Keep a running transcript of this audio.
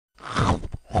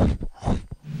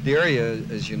The area,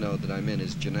 as you know, that I'm in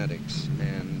is genetics,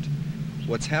 and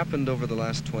what's happened over the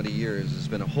last 20 years has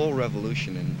been a whole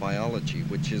revolution in biology,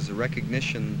 which is a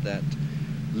recognition that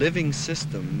living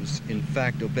systems, in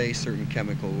fact, obey certain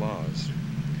chemical laws.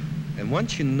 And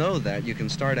once you know that, you can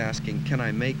start asking, can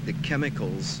I make the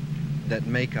chemicals that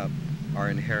make up our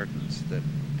inheritance,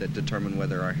 that determine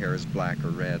whether our hair is black or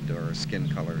red or our skin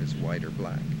color is white or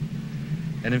black?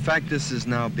 And in fact, this is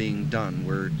now being done.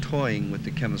 We're toying with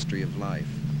the chemistry of life.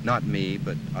 Not me,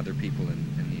 but other people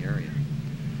in the area.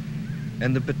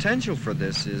 And the potential for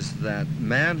this is that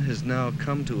man has now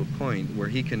come to a point where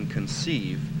he can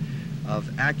conceive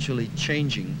of actually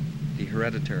changing the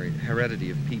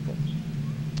heredity of people.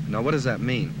 Now, what does that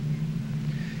mean?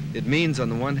 It means, on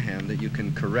the one hand, that you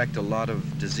can correct a lot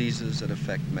of diseases that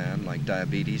affect man, like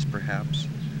diabetes, perhaps.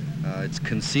 It's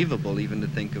conceivable even to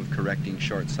think of correcting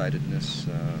short-sightedness,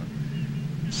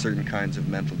 certain kinds of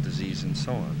mental disease, and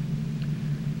so on.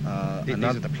 These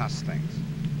are the plus things.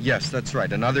 Yes, that's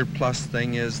right. Another plus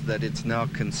thing is that it's now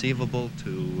conceivable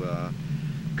to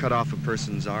cut off a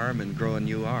person's arm and grow a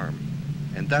new arm.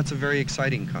 And that's a very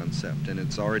exciting concept, and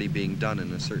it's already being done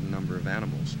in a certain number of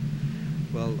animals.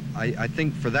 Well, I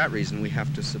think for that reason we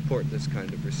have to support this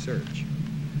kind of research.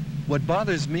 What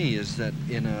bothers me is that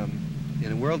in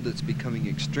a world that's becoming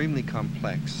extremely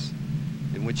complex,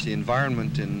 in which the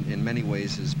environment in many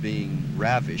ways is being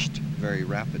ravished very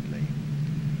rapidly,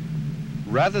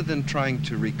 rather than trying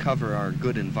to recover our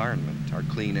good environment, our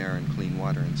clean air and clean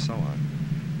water and so on,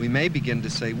 we may begin to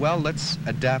say, well, let's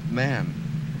adapt man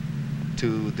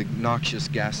to the noxious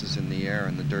gases in the air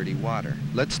and the dirty water.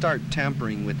 Let's start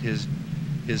tampering with his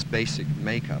basic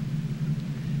makeup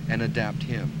and adapt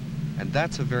him. And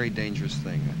that's a very dangerous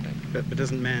thing, I think. But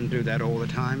doesn't man do that all the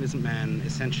time? Isn't man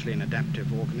essentially an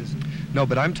adaptive organism? No,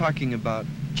 but I'm talking about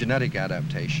genetic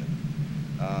adaptation.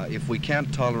 If we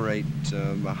can't tolerate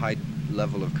a high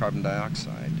level of carbon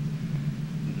dioxide,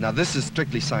 now this is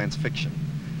strictly science fiction,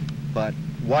 but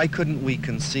why couldn't we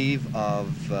conceive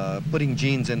of putting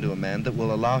genes into a man that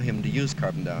will allow him to use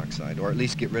carbon dioxide, or at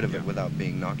least get rid of it without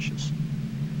being noxious?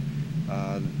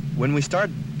 When we start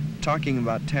talking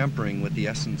about tampering with the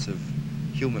essence of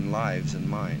human lives and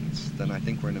minds, then I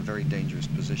think we're in a very dangerous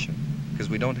position, because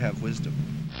we don't have wisdom.